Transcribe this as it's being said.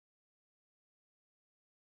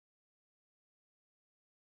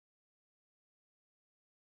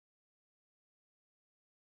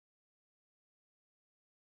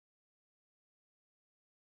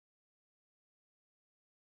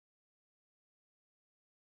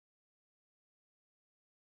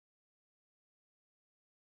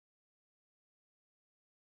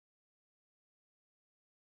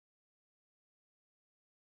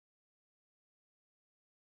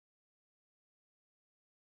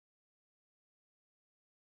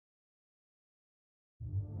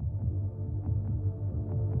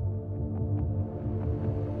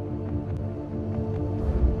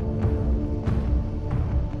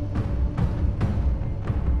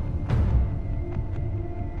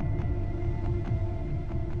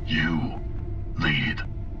You lead.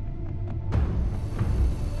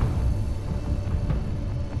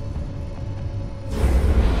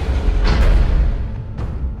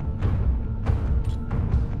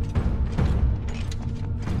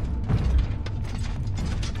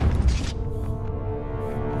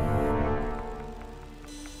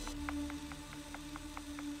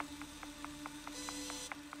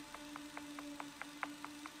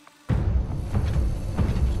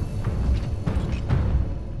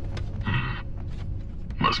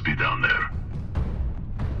 Must be down there.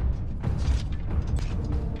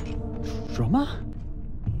 Drummer?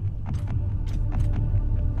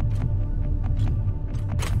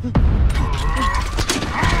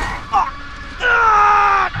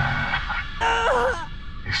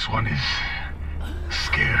 This one is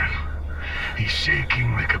scared. He's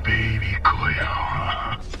shaking like a baby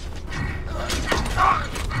coyote.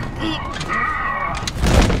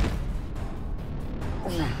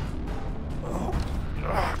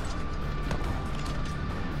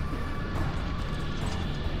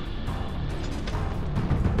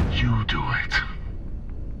 You do it.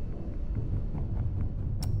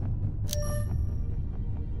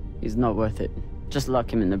 He's not worth it. Just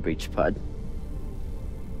lock him in the breach pod.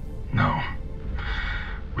 No.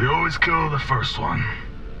 We always kill the first one.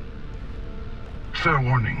 Fair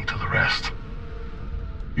warning to the rest.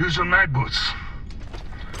 Use your mag boots.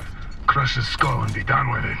 Crush his skull and be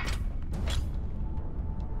done with it.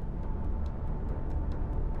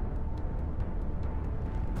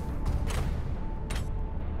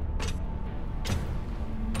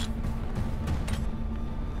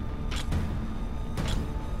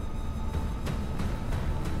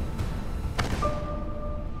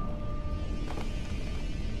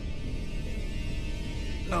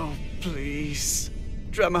 No, please.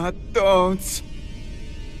 Drummer, don't.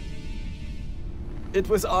 It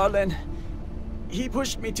was Arlen. He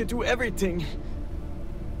pushed me to do everything.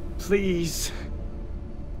 Please.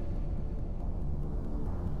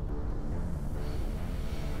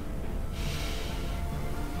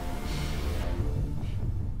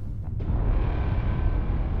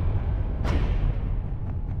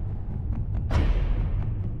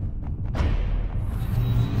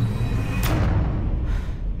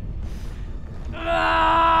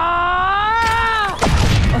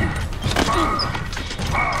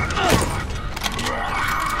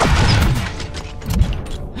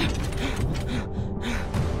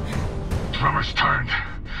 Drummer's turned.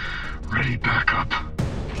 Ready back up.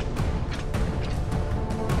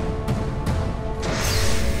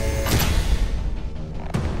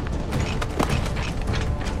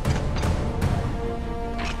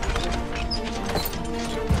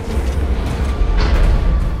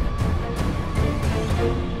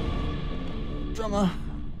 Drummer,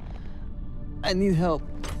 I need help.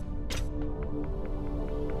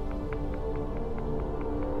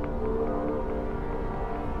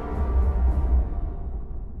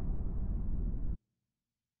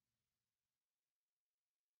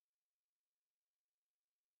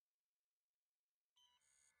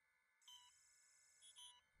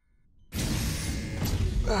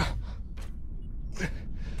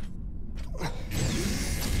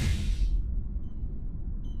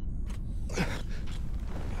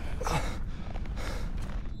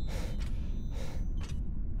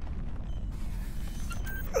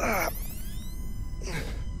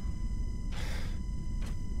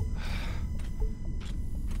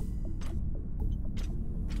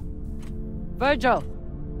 Virgil!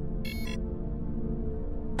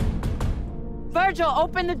 Virgil,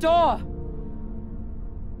 open the door!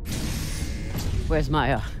 Where's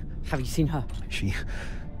Maya? Have you seen her?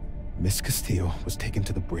 Miss Castillo was taken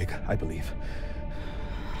to the brig, I believe.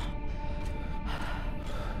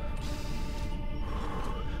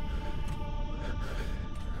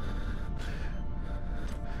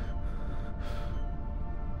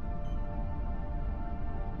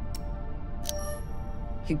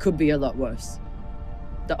 He could be a lot worse.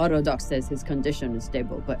 The auto doc says his condition is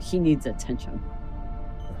stable, but he needs attention.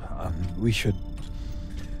 We should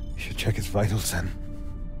check his vitals then.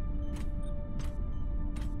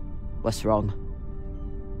 What's wrong?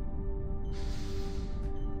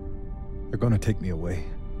 They're gonna take me away.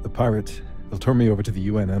 The pirates, they'll turn me over to the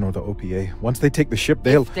UNN or the OPA. Once they take the ship,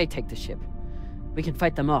 they'll... If they take the ship, we can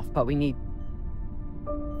fight them off, but we need...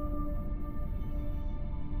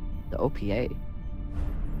 the OPA.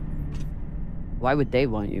 Why would they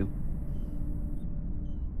want you?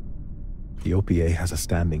 The OPA has a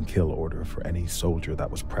standing kill order for any soldier that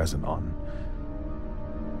was present on...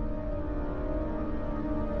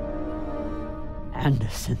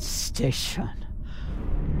 Anderson Station.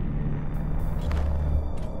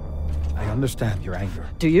 I understand your anger.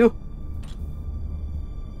 Do you?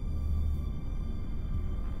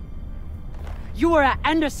 You were at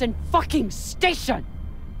Anderson fucking Station!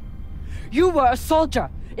 You were a soldier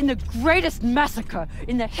in the greatest massacre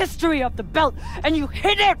in the history of the belt, and you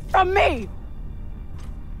hid it from me!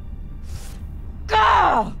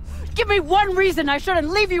 Gah! Give me one reason I shouldn't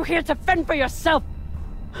leave you here to fend for yourself!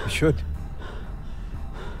 You should.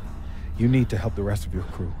 You need to help the rest of your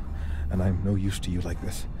crew, and I'm no use to you like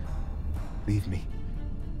this. Leave me.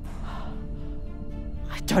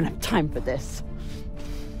 I don't have time for this.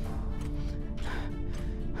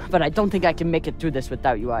 But I don't think I can make it through this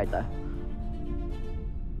without you either.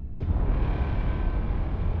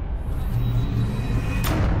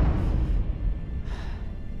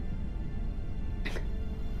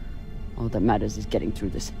 All that matters is getting through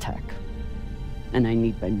this attack. And I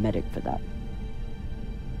need my medic for that.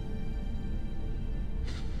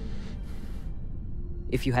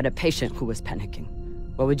 If you had a patient who was panicking,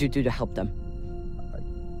 what would you do to help them?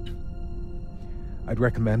 I'd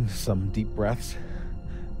recommend some deep breaths.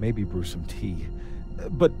 Maybe brew some tea.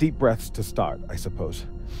 But deep breaths to start, I suppose.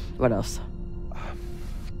 What else?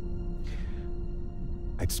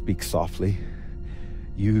 I'd speak softly,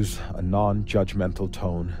 use a non-judgmental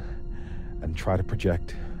tone, and try to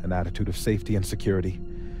project an attitude of safety and security.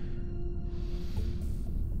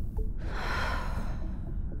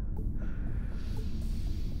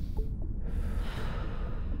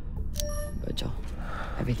 Virgil,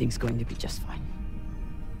 everything's going to be just fine.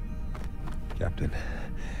 Captain,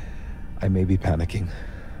 I may be panicking,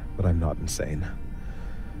 but I'm not insane.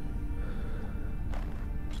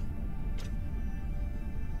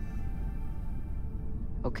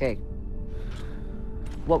 Okay.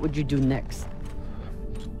 What would you do next?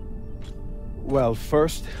 Well,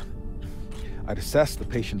 first, I'd assess the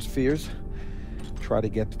patient's fears, try to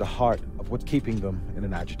get to the heart of what's keeping them in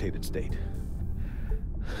an agitated state.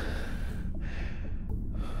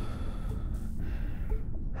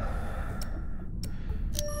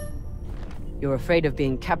 You're afraid of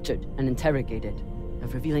being captured and interrogated,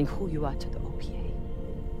 of revealing who you are to the OPA.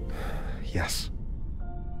 Yes.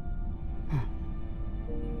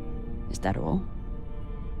 Is that all?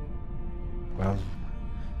 Well,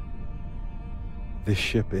 this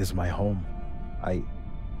ship is my home.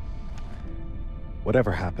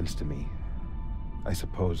 Whatever happens to me, I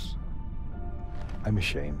suppose I'm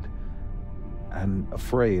ashamed and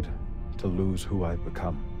afraid to lose who I've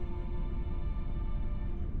become.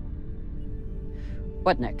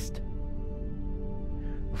 What next?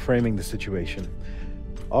 Framing the situation.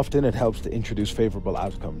 Often it helps to introduce favorable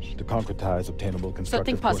outcomes, to concretize obtainable So constructive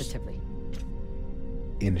think positively.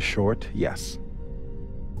 In short, yes.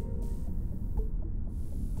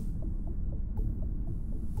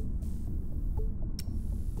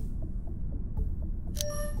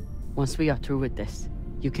 Once we are through with this,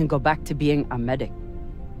 you can go back to being a medic.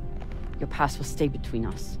 Your past will stay between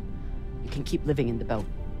us. You can keep living in the belt.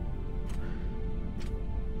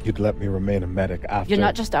 You'd let me remain a medic after... You're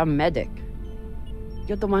not just our medic.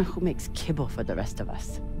 You're the one who makes kibble for the rest of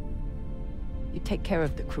us. You take care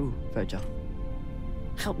of the crew, Virgil.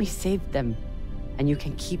 Help me save them, and you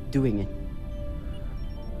can keep doing it.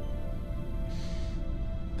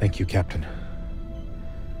 Thank you, Captain.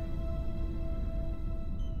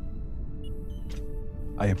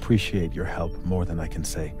 I appreciate your help more than I can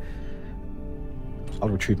say. I'll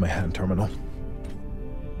retrieve my hand terminal.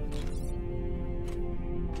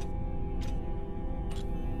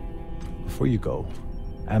 Before you go,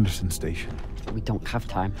 Anderson Station. We don't have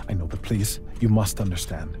time. I know, but please, you must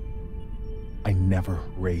understand. I never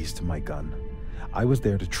raised my gun. I was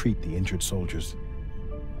there to treat the injured soldiers.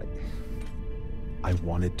 I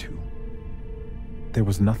wanted to. There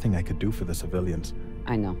was nothing I could do for the civilians.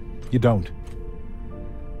 I know. You don't.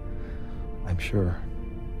 I'm sure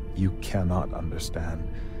you cannot understand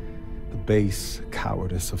the base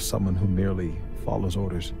cowardice of someone who merely follows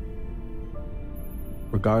orders.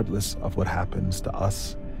 Regardless of what happens to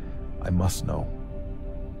us, I must know.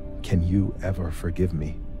 Can you ever forgive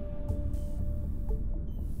me?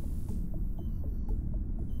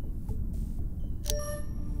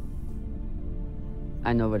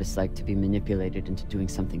 I know what it's like to be manipulated into doing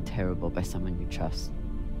something terrible by someone you trust.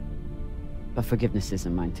 But forgiveness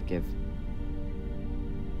isn't mine to give.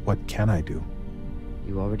 What can I do?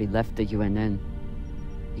 You already left the UNN.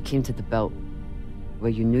 You came to the belt,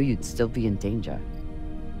 where you knew you'd still be in danger.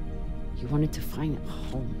 You wanted to find a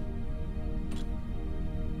home.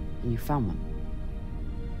 And you found one.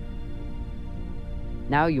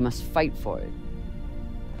 Now you must fight for it.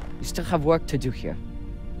 You still have work to do here.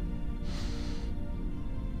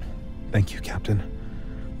 Thank you, Captain.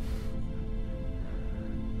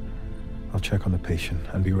 I'll check on the patient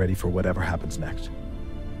and be ready for whatever happens next.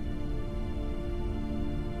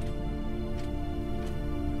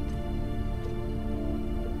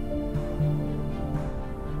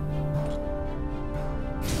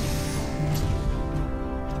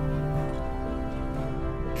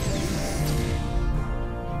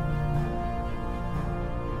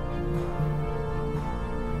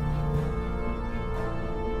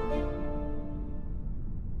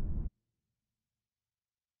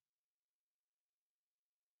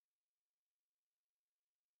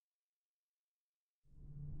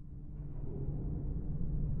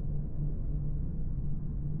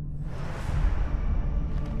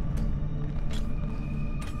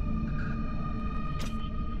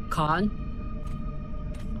 Khan?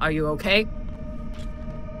 Are you okay?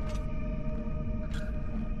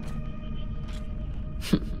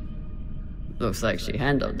 Looks like she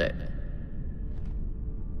handled it.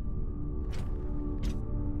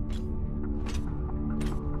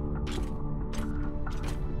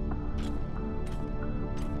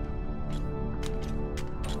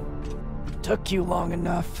 Took you long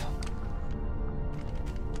enough.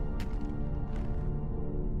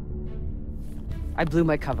 I blew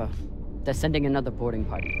my cover. They're sending another boarding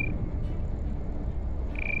party.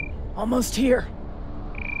 Almost here.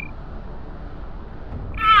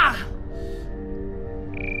 Ah!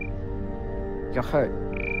 You're hurt.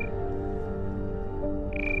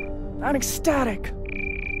 Not ecstatic.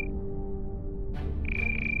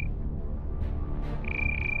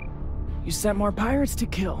 You sent more pirates to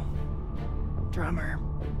kill. Drummer.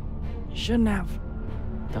 You shouldn't have.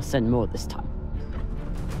 They'll send more this time.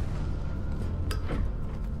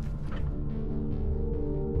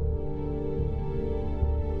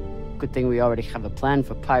 Good thing we already have a plan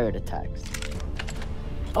for pirate attacks.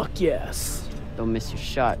 Fuck yes. Don't miss your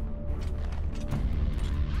shot.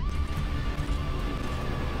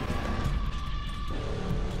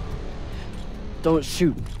 Don't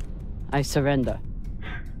shoot. I surrender.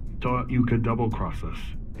 Thought you could double-cross us,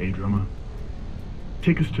 eh, Drummer?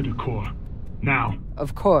 Take us to the core. Now.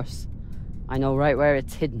 Of course. I know right where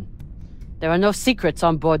it's hidden. There are no secrets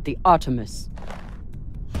on board the Artemis.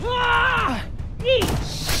 Ah! Eat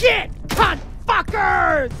shit, cunt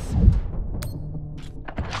fuckers!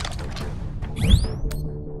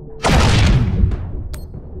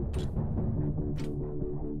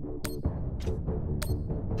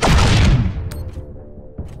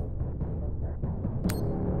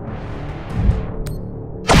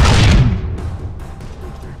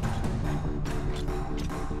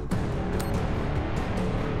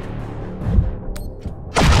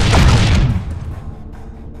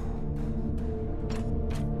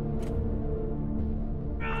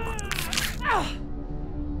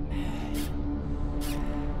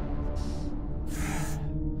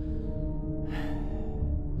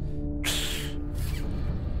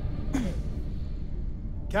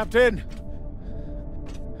 Captain!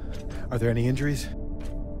 Are there any injuries?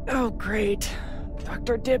 Oh, great.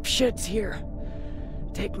 Dr. Dipshit's here.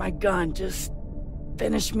 Take my gun, just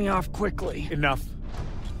finish me off quickly. Enough.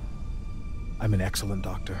 I'm an excellent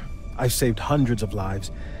doctor. I've saved hundreds of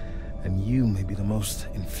lives, and you may be the most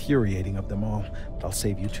infuriating of them all, but I'll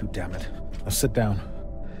save you too, damn it. Now sit down,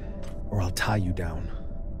 or I'll tie you down.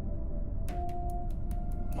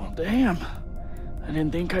 Well, damn. I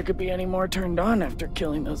didn't think I could be any more turned on after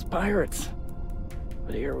killing those pirates.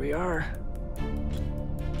 But here we are.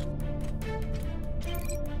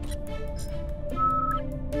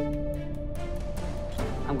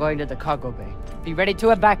 I'm going to the cargo bay. Be ready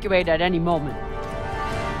to evacuate at any moment.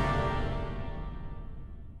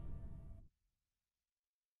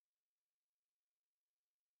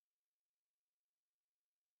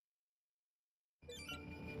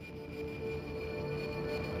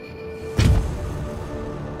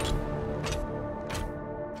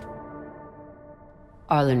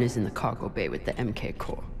 Arlen is in the cargo bay with the MK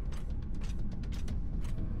core.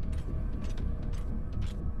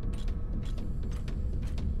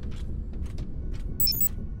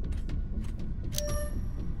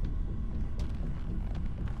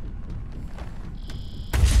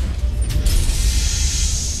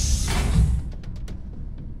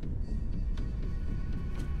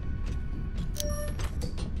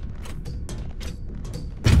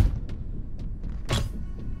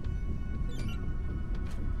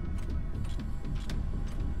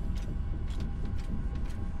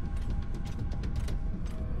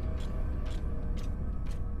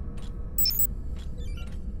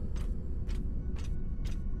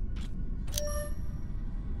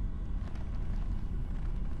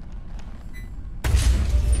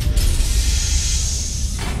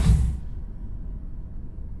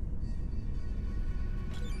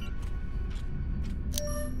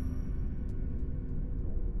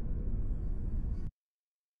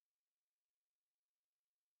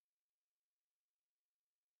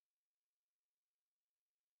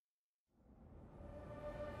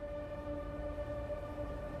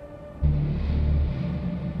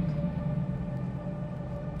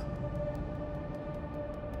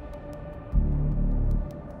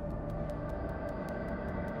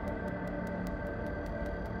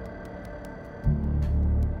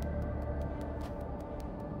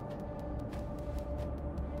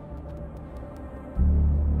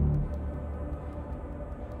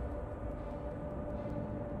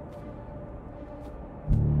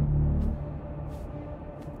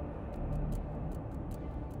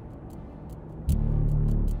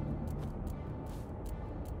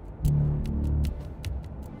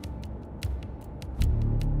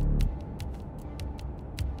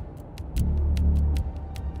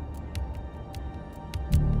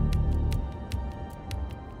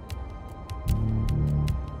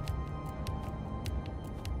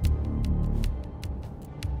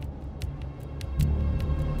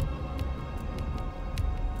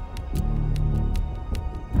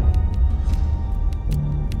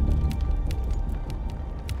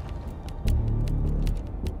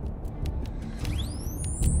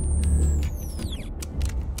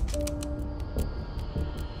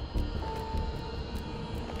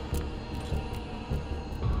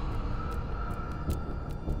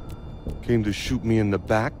 Came to shoot me in the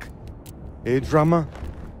back? Eh, Drummer?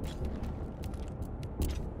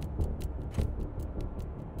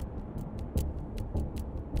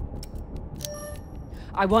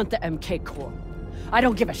 I want the MK core. I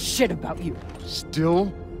don't give a shit about you.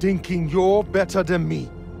 Still thinking you're better than me.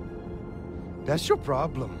 That's your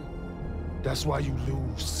problem. That's why you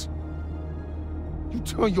lose. You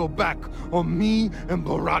turn your back on me and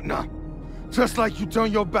Baratna. Just like you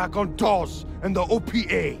turn your back on DOS and the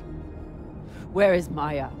OPA. Where is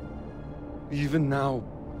Maya? Even now,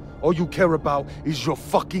 all you care about is your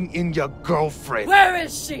fucking India girlfriend. Where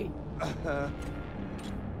is she?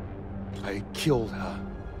 I killed her.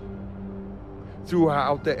 Threw her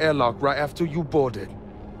out the airlock right after you boarded.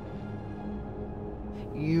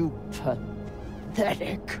 You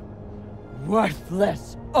pathetic,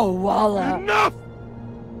 worthless Owala. Enough!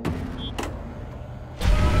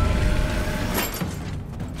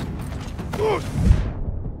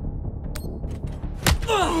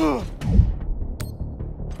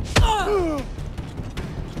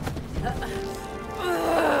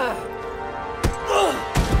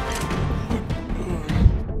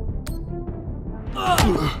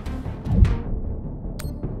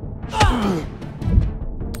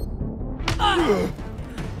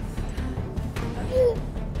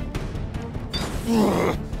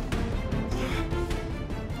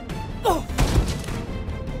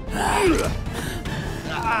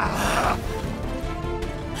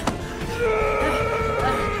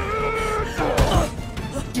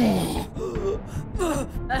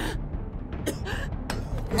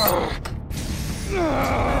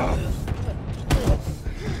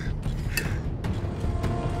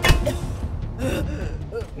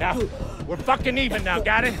 Now, we're fucking even now,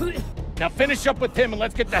 got it? Now finish up with him and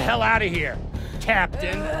let's get the hell out of here,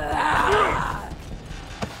 Captain.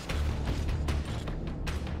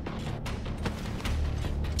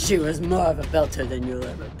 She was more of a belter than you'll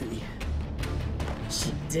ever be.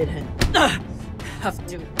 She didn't have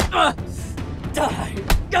to die.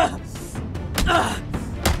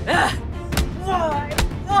 Why?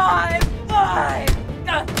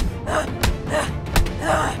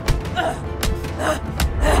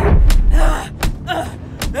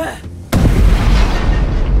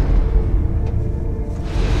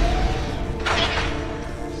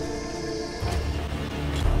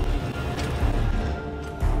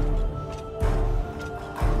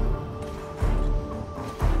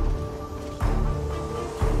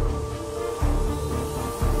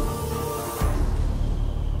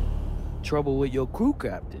 Trouble with your crew,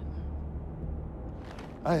 Captain?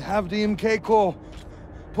 I have the MK core.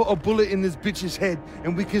 Put a bullet in this bitch's head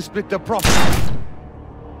and we can split the profit.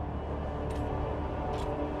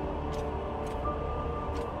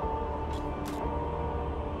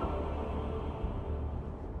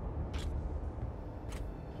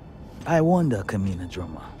 I wonder, Camina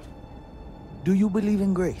Drummer. Do you believe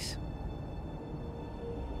in grace?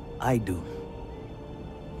 I do.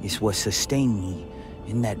 It's what sustained me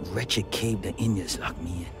in that wretched cave the Indians locked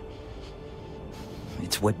me in.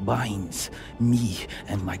 It's what binds me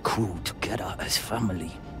and my crew together as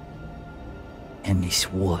family. And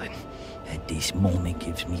this one, at this moment,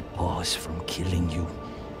 gives me pause from killing you.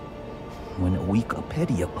 When a weaker,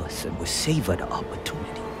 pettier person will savor the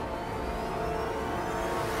opportunity.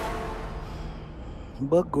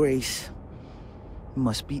 But grace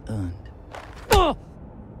must be earned.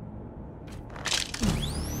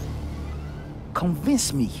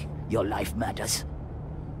 Convince me your life matters,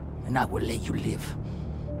 and I will let you live.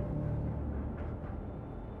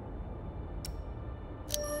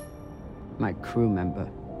 My crew member,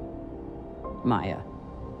 Maya.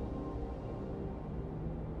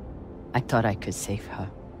 I thought I could save her,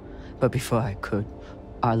 but before I could,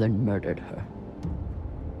 Arlen murdered her.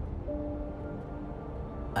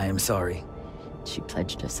 I am sorry. She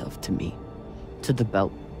pledged herself to me, to the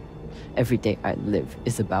belt. Every day I live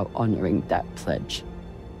is about honoring that pledge.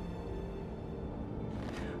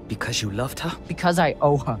 Because you loved her? Because I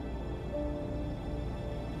owe her.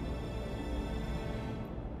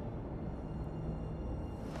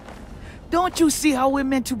 Don't you see how we're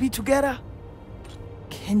meant to be together?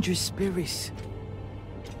 Kindred spirits.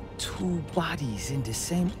 Two bodies in the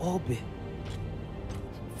same orbit.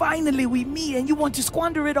 Finally we meet and you want to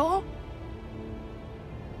squander it all?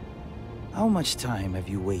 How much time have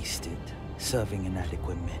you wasted serving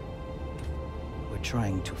inadequate men? Or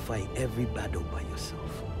trying to fight every battle by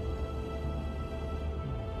yourself?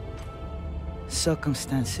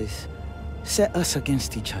 Circumstances set us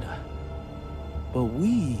against each other. But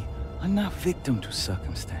we are not victim to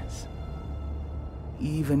circumstance.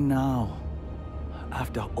 Even now,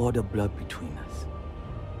 after all the blood between us,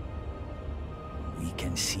 we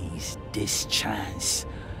can seize this chance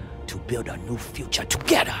to build a new future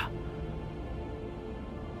together.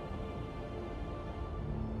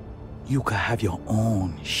 You could have your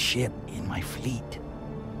own ship in my fleet.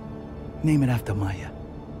 Name it after Maya.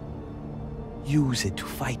 Use it to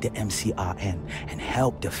fight the MCRN and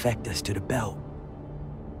help defect us to the belt.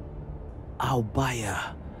 Our buyer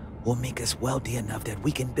will make us wealthy enough that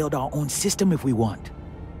we can build our own system if we want,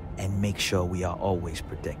 and make sure we are always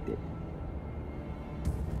protected.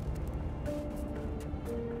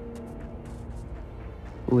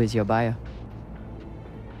 Who is your buyer?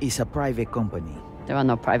 It's a private company. There are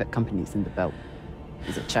no private companies in the belt.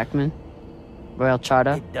 Is it Checkman? Royal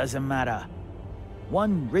Charter? It doesn't matter.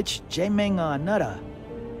 One rich J-Meng or another.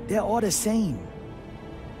 They're all the same.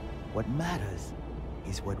 What matters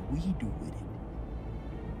is what we do with it.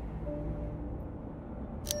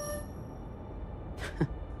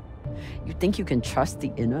 You think you can trust the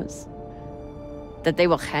Inners? That they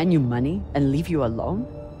will hand you money and leave you alone?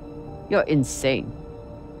 You're insane.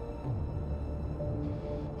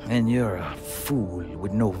 And you're a fool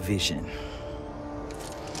with no vision.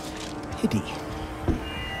 Pity.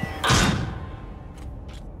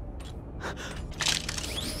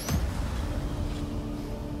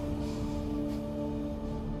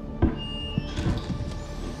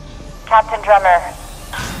 Captain Drummer.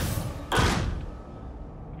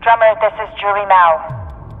 Drummer, this is Julie Mao.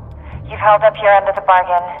 You've held up your end of the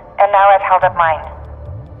bargain, and now I've held up mine.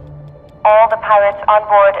 All the pirates on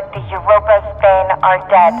board the Europa Spain are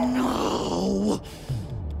dead. No!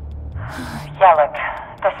 Yeah, look,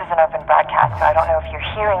 this is an open broadcast, so I don't know if you're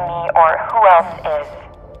hearing me or who else is.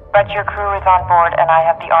 But your crew is on board, and I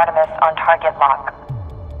have the Artemis on target lock.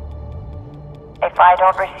 If I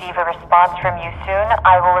don't receive a response from you soon,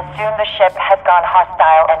 I will assume the ship has gone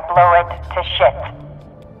hostile and blow it to shit.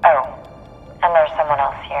 Oh, and there's someone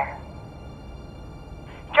else here.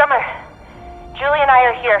 Drummer, Julie and I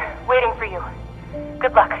are here, waiting for you.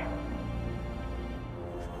 Good luck.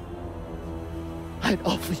 I'd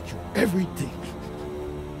offered you everything.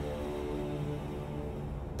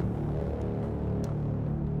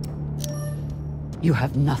 You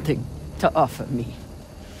have nothing to offer me.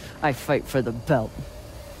 I fight for the belt.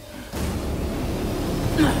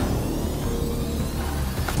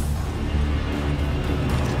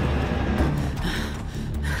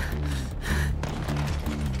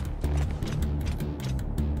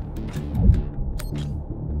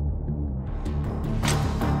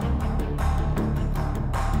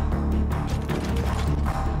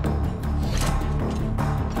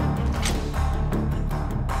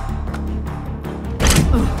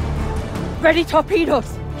 Ready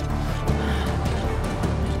torpedoes!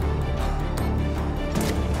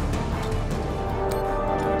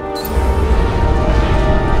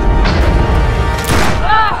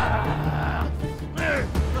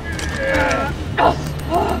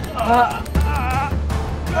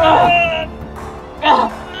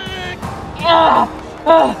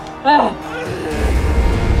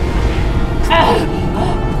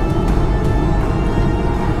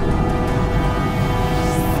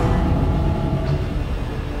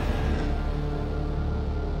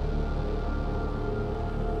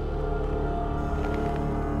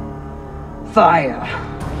 Fire!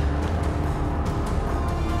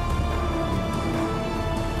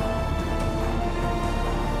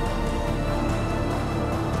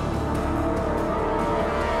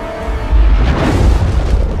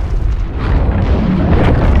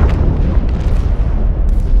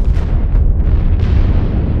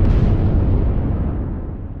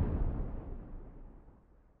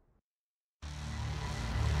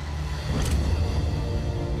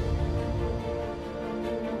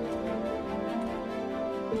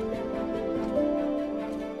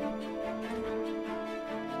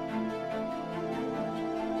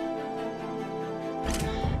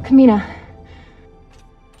 Camina.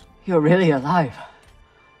 You're really alive.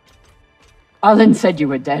 Arlen said you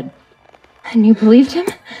were dead. And you believed him?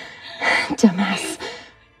 Dumbass.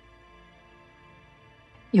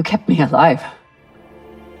 You kept me alive.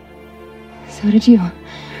 So did you.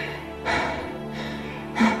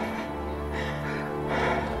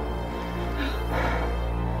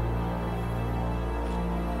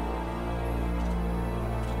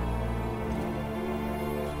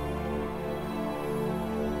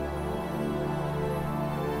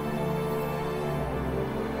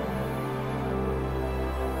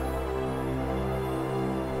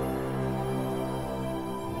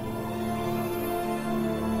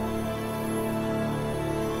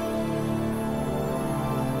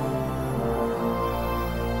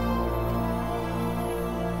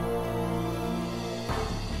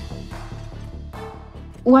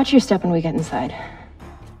 Watch your step when we get inside.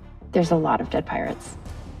 There's a lot of dead pirates.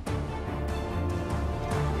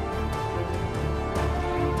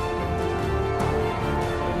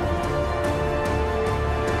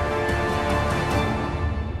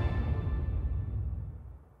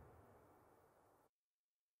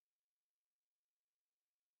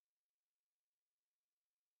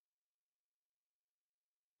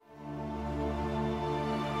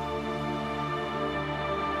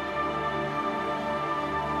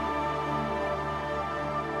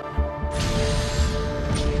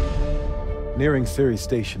 Nearing Ceres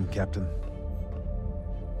Station, Captain.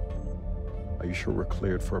 Are you sure we're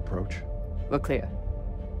cleared for approach? We're clear.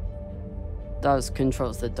 Dawes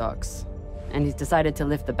controls the docks, and he's decided to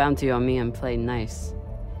lift the bounty on me and play nice.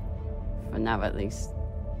 For now, at least.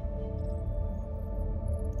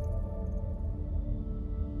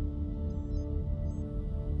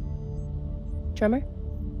 Drummer?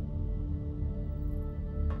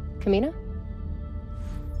 Camina?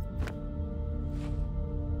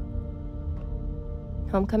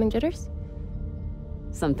 Homecoming jitters?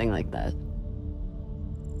 Something like that.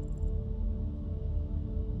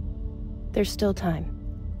 There's still time.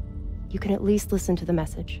 You can at least listen to the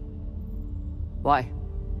message. Why?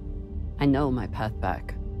 I know my path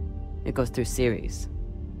back. It goes through Ceres.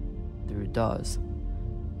 Through Dawes.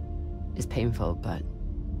 It's painful, but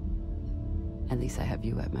at least I have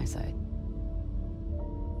you at my side.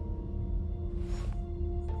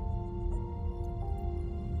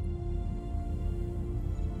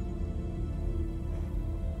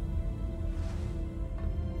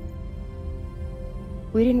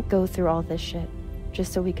 We didn't go through all this shit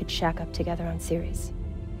just so we could shack up together on Ceres.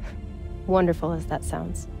 Wonderful as that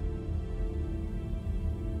sounds.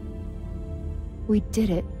 We did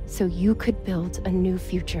it so you could build a new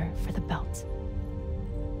future for the Belt.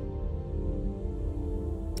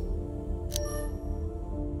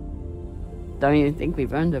 Don't you think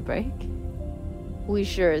we've earned a break? We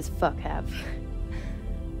sure as fuck have.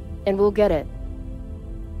 And we'll get it.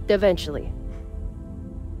 Eventually.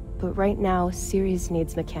 But right now, Ceres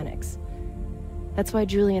needs mechanics. That's why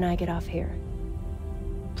Julie and I get off here.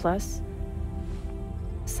 Plus,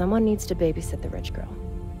 someone needs to babysit the rich girl.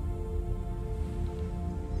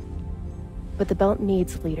 But the Belt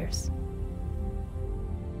needs leaders.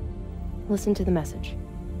 Listen to the message,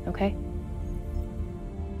 okay?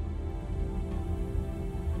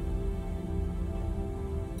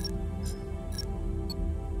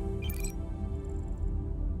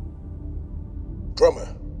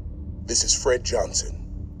 Drummer, this is Fred Johnson.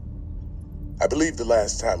 I believe the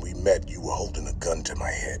last time we met, you were holding a gun to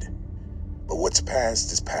my head. But what's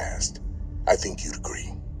past is past. I think you'd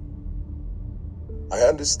agree. I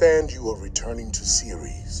understand you are returning to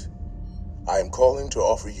Ceres. I am calling to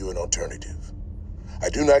offer you an alternative. I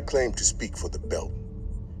do not claim to speak for the Belt.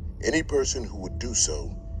 Any person who would do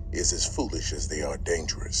so is as foolish as they are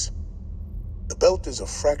dangerous. The Belt is a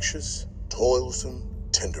fractious, toilsome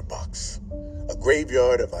tinderbox, a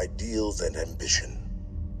graveyard of ideals and ambition.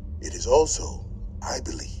 It is also, I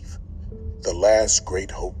believe, the last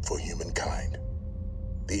great hope for humankind.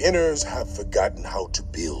 The Inners have forgotten how to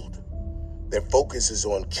build. Their focus is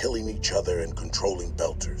on killing each other and controlling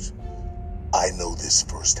Belters. I know this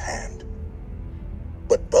firsthand.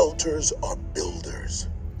 But Belters are builders.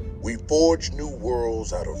 We forge new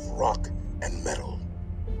worlds out of rock and metal.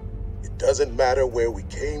 It doesn't matter where we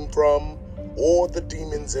came from or the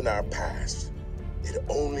demons in our past. It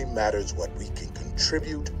only matters what we can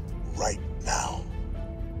contribute right now.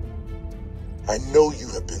 I know you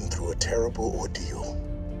have been through a terrible ordeal,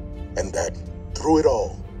 and that through it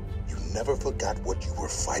all, you never forgot what you were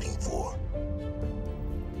fighting for.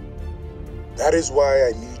 That is why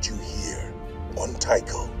I need you here on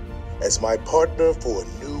Tycho as my partner for a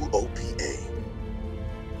new OPA.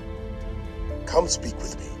 Come speak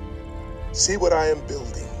with me. See what I am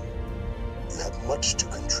building. You have much to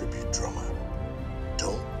contribute, Drummer.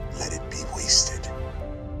 Don't let it be wasted.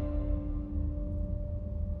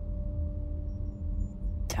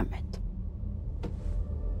 Damn it.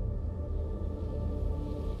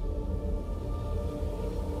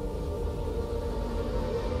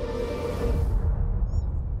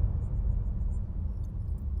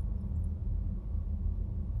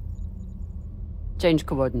 Change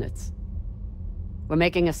coordinates. We're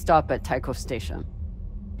making a stop at Tycho Station.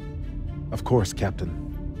 Of course, Captain.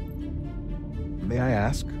 May I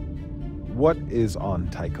ask, what is on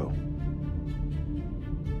Tycho?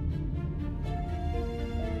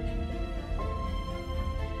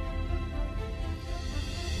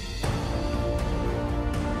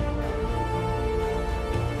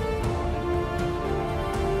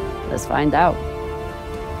 Let's find out.